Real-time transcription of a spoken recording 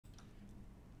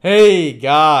Hey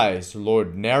guys,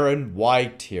 Lord Naren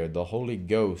White here, the Holy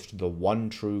Ghost, the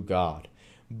one true God.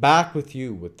 Back with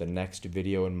you with the next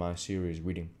video in my series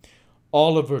reading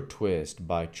Oliver Twist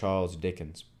by Charles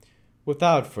Dickens.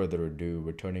 Without further ado,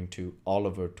 returning to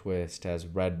Oliver Twist as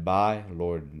read by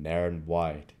Lord Naren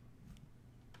White.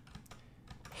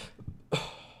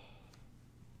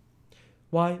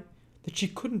 Why, that she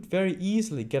couldn't very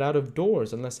easily get out of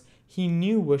doors unless he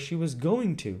knew where she was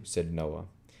going to, said Noah.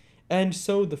 And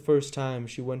so the first time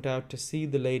she went out to see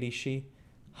the lady,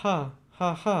 ha,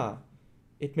 ha.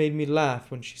 It made me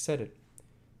laugh when she said it.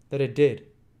 That it did.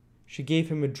 She gave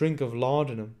him a drink of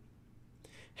laudanum.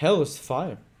 Hell's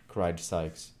fire, cried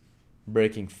Sikes,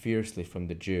 breaking fiercely from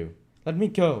the Jew. Let me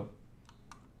go.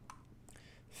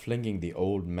 Flinging the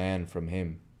old man from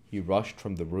him, he rushed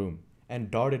from the room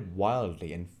and darted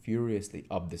wildly and furiously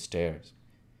up the stairs.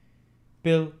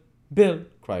 Bill,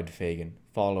 cried Fagin,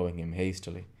 following him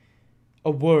hastily. A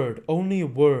word, only a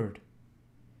word.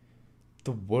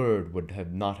 The word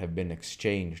would not have been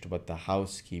exchanged, but the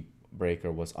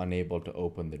housebreaker was unable to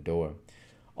open the door,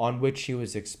 on which he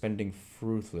was expending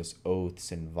fruitless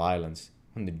oaths and violence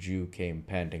when the Jew came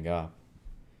panting up.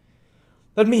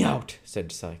 Let me out,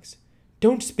 said Sikes.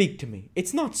 Don't speak to me.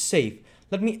 It's not safe.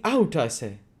 Let me out, I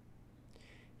say.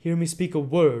 Hear me speak a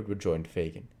word, rejoined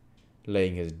Fagin,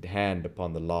 laying his hand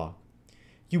upon the lock.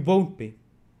 You won't be.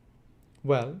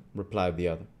 Well, replied the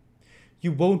other,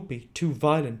 you won't be too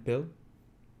violent, Bill.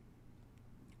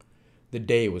 The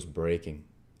day was breaking,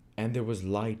 and there was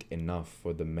light enough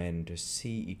for the men to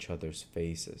see each other's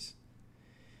faces.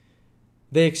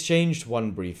 They exchanged one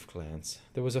brief glance.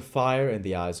 There was a fire in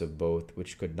the eyes of both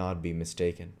which could not be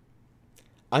mistaken.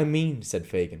 I mean, said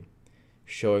Fagin,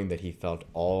 showing that he felt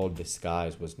all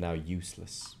disguise was now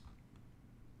useless.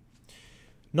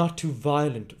 Not too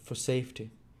violent for safety.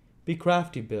 Be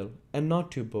crafty, Bill, and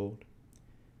not too bold.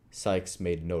 Sikes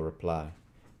made no reply,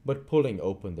 but pulling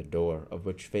open the door, of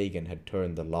which Fagin had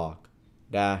turned the lock,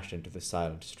 dashed into the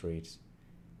silent streets,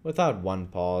 without one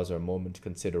pause or moment's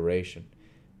consideration,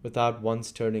 without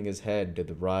once turning his head to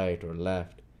the right or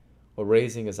left, or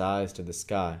raising his eyes to the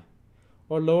sky,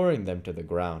 or lowering them to the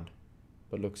ground,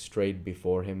 but looked straight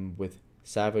before him with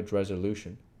savage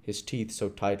resolution, his teeth so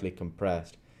tightly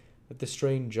compressed that the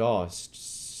strained jaws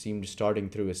seemed starting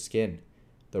through his skin.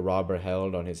 The robber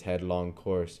held on his headlong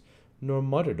course, nor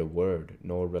muttered a word,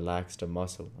 nor relaxed a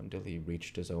muscle until he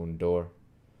reached his own door.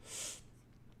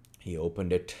 He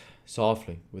opened it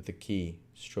softly with the key,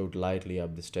 strode lightly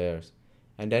up the stairs,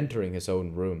 and entering his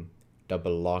own room,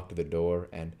 double-locked the door,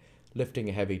 and, lifting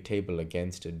a heavy table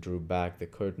against it, drew back the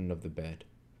curtain of the bed.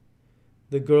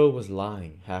 The girl was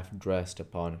lying, half-dressed,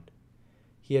 upon it.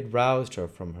 He had roused her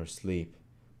from her sleep,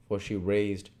 for she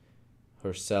raised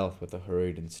herself with a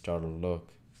hurried and startled look.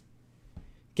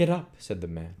 Get up, said the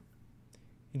man.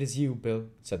 It is you, Bill,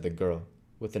 said the girl,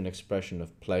 with an expression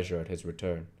of pleasure at his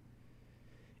return.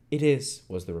 It is,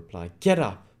 was the reply. Get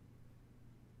up.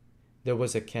 There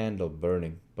was a candle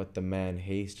burning, but the man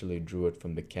hastily drew it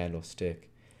from the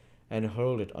candlestick and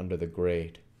hurled it under the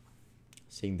grate.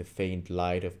 Seeing the faint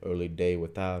light of early day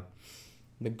without,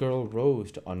 the girl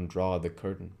rose to undraw the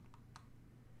curtain.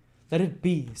 Let it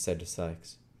be, said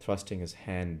Sikes, thrusting his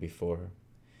hand before her.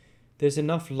 There's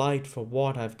enough light for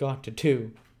what I've got to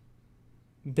do.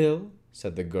 Bill,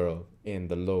 said the girl, in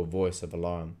the low voice of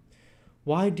alarm,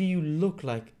 why do you look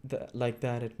like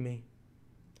that at me?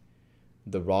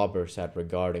 The robber sat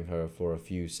regarding her for a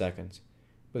few seconds,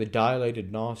 with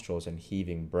dilated nostrils and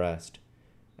heaving breast,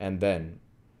 and then,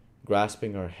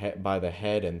 grasping her by the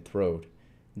head and throat,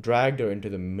 dragged her into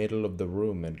the middle of the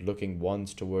room, and looking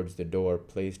once towards the door,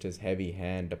 placed his heavy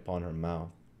hand upon her mouth.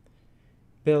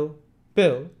 Bill,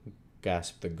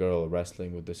 gasped the girl,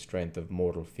 wrestling with the strength of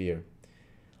mortal fear.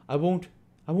 I won't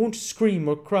scream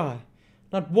or cry.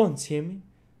 Not once, hear me?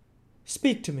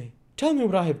 Speak to me. Tell me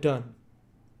what I have done.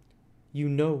 You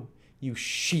know, you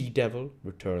she-devil,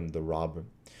 returned the robber,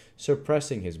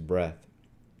 suppressing his breath.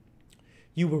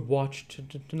 You were watched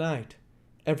tonight.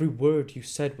 Every word you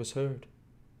said was heard.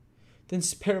 Then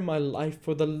spare my life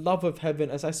for the love of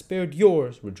heaven as I spared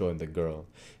yours, rejoined the girl,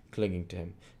 clinging to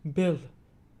him. Bill,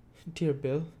 dear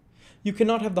Bill, you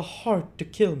cannot have the heart to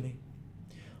kill me.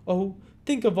 Oh,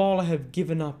 think of all I have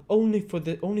given up only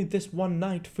this one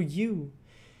night for you.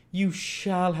 You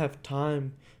shall have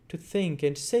time to think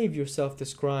and save yourself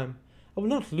this crime. I will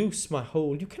not loose my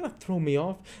hold. You cannot throw me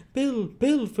off.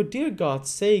 Bill, for dear God's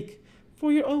sake,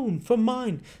 for your own, for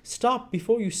mine, stop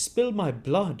before you spill my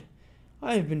blood.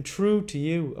 I have been true to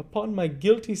you. Upon my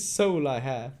guilty soul I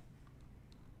have.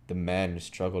 The man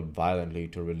struggled violently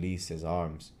to release his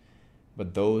arms,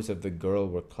 but those of the girl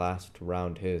were clasped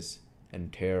round his,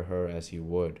 and tear her as he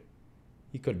would,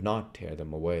 he could not tear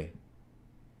them away.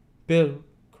 "Bill,"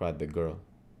 cried the girl,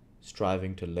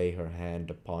 striving to lay her hand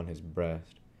upon his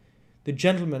breast, "the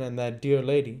gentleman and that dear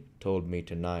lady told me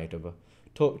tonight of a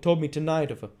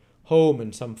home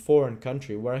in some foreign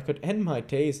country where I could end my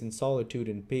days in solitude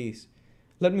and peace.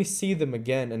 Let me see them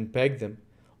again and beg them,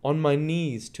 on my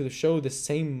knees, to show the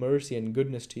same mercy and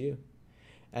goodness to you.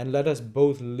 And let us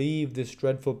both leave this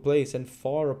dreadful place and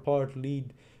far apart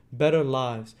lead better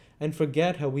lives and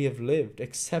forget how we have lived,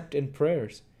 except in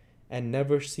prayers, and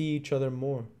never see each other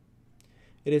more.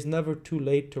 It is never too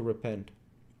late to repent.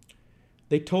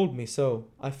 They told me so,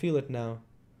 I feel it now,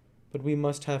 but we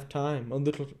must have time, a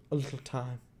little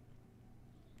time."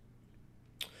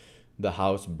 The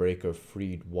housebreaker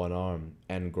freed one arm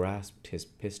and grasped his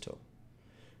pistol.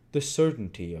 The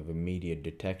certainty of immediate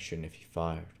detection if he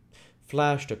fired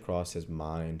flashed across his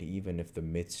mind, even in the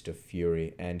midst of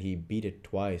fury, and he beat it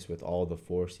twice with all the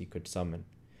force he could summon,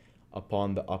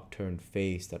 upon the upturned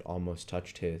face that almost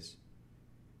touched his.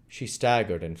 She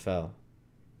staggered and fell,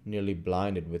 nearly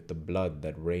blinded with the blood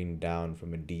that rained down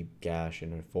from a deep gash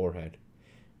in her forehead,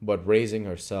 but raising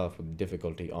herself with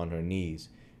difficulty on her knees,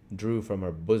 drew from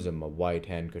her bosom a white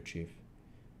handkerchief,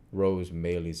 Rose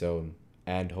Maylie's own,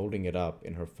 and holding it up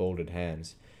in her folded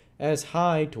hands, as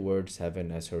high towards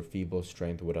heaven as her feeble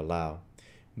strength would allow,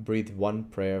 breathed one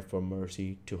prayer for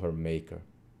mercy to her Maker.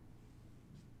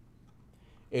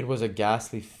 It was a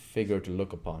ghastly figure to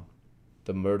look upon,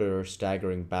 the murderer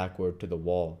staggering backward to the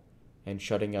wall, and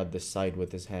shutting out the sight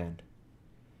with his hand,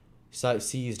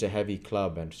 seized a heavy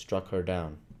club and struck her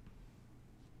down.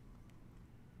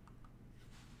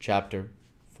 Chapter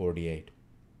 48.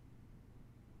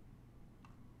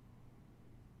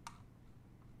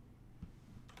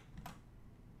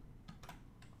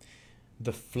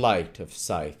 The flight of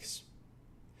Sikes.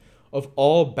 Of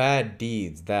all bad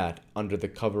deeds that, under the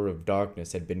cover of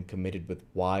darkness, had been committed with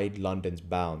wide London's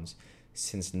bounds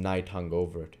since night hung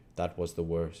over it, that was the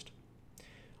worst.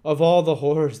 Of all the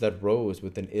horrors that rose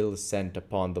with an ill scent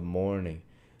upon the morning,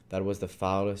 that was the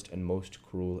foulest and most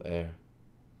cruel air.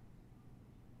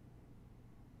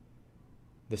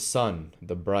 The sun,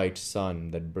 the bright sun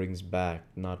that brings back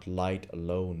not light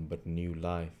alone but new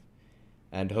life,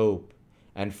 and hope,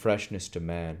 and freshness to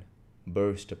man,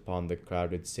 burst upon the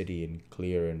crowded city in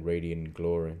clear and radiant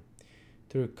glory.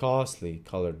 Through costly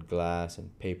colored glass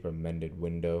and paper-mended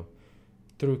window,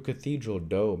 through cathedral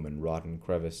dome and rotten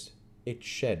crevice, it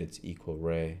shed its equal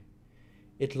ray.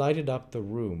 It lighted up the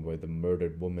room where the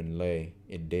murdered woman lay,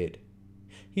 it did.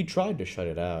 He tried to shut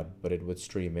it out, but it would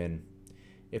stream in.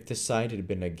 If the sight had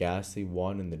been a ghastly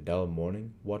one in the dull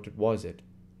morning, what was it,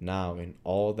 now, in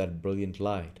all that brilliant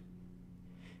light?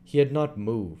 He had not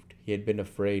moved, he had been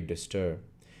afraid to stir.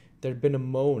 There had been a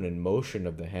moan and motion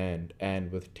of the hand,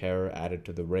 and, with terror added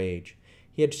to the rage,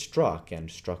 he had struck and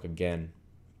struck again.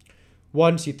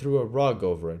 Once he threw a rug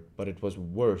over it, but it was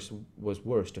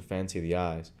worse to fancy the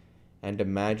eyes, and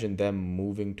imagine them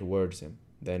moving towards him,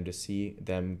 than to see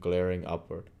them glaring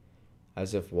upward,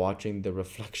 as if watching the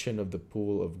reflection of the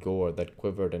pool of gore that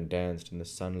quivered and danced in the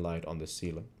sunlight on the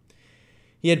ceiling.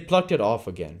 He had plucked it off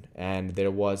again, and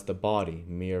there was the body,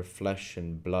 mere flesh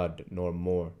and blood, nor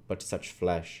more, but such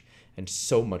flesh, and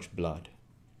so much blood.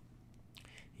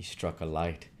 He struck a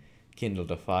light, kindled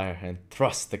a fire, and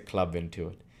thrust the club into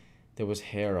it. There was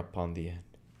hair upon the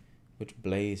end, which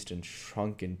blazed and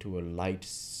shrunk into a light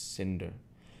cinder,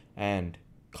 and,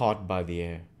 caught by the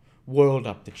air, whirled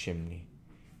up the chimney.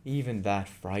 Even that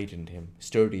frightened him,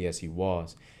 sturdy as he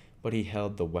was, but he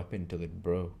held the weapon till it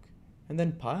broke, and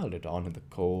then piled it on the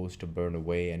coals to burn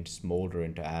away and smolder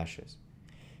into ashes.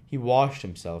 He washed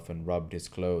himself and rubbed his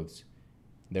clothes.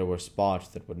 There were spots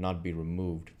that would not be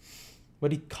removed,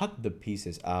 but he cut the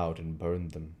pieces out and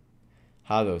burned them.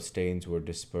 How those stains were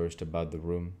dispersed about the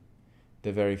room!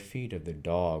 The very feet of the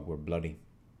dog were bloody.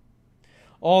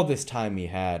 All this time he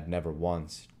had, never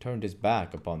once, turned his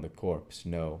back upon the corpse,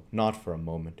 no, not for a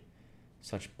moment.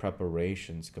 Such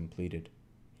preparations completed,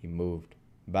 he moved,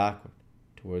 backward,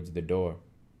 towards the door,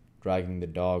 dragging the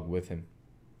dog with him,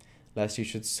 lest he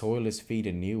should soil his feet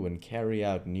anew and carry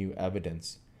out new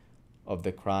evidence of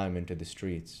the crime into the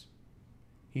streets.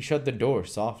 He shut the door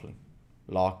softly,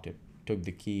 locked it, took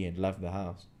the key, and left the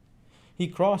house. He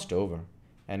crossed over,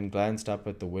 and glanced up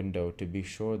at the window to be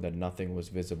sure that nothing was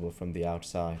visible from the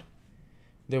outside.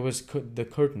 There was the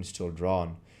curtain still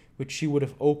drawn, which she would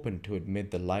have opened to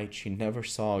admit the light she never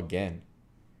saw again.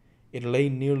 It lay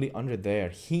nearly under there.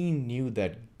 He knew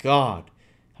that, God,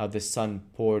 how the sun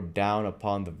poured down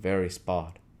upon the very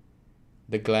spot.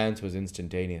 The glance was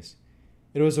instantaneous.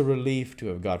 It was a relief to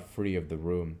have got free of the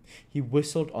room. He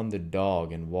whistled on the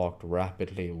dog and walked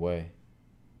rapidly away.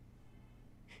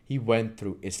 He went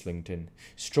through Islington,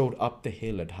 strode up the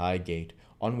hill at Highgate,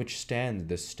 on which stands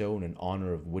the stone in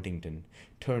honour of Whittington,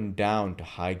 turned down to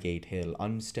Highgate Hill,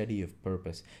 unsteady of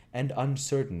purpose, and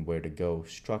uncertain where to go,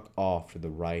 struck off to the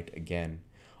right again,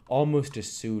 almost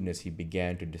as soon as he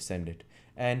began to descend it,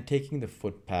 and taking the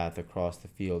footpath across the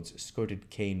fields, skirted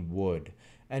Cane Wood,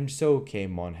 and so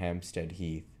came on Hampstead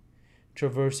Heath.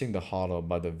 Traversing the hollow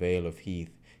by the Vale of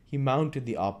Heath, he mounted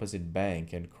the opposite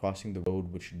bank, and crossing the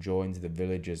road which joins the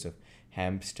villages of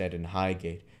Hampstead and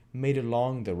Highgate, made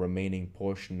along the remaining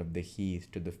portion of the heath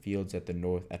to the fields at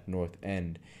North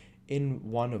End,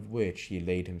 in one of which he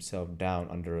laid himself down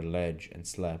under a ledge and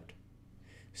slept.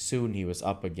 Soon he was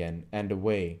up again, and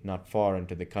away, not far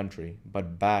into the country,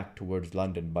 but back towards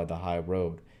London by the high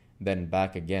road, then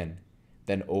back again,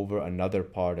 then over another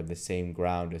part of the same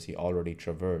ground as he already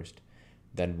traversed,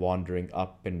 then wandering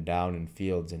up and down in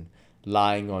fields, and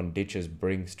lying on ditches'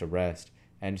 brinks to rest,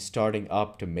 and starting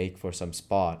up to make for some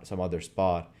other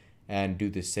spot, and do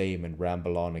the same and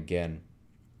ramble on again.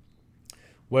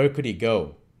 Where could he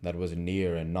go that was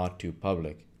near and not too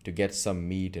public, to get some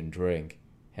meat and drink?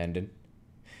 Hendon?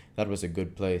 That was a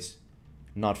good place,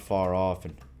 not far off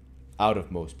and out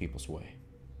of most people's way.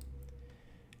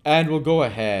 And we'll go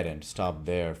ahead and stop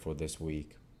there for this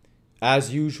week.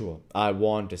 As usual, I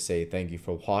want to say thank you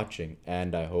for watching,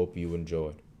 and I hope you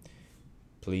enjoyed.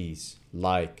 Please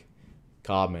like,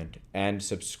 comment, and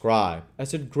subscribe,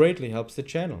 as it greatly helps the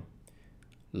channel.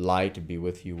 Light be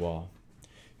with you all.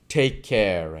 Take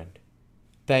care, and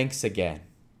thanks again.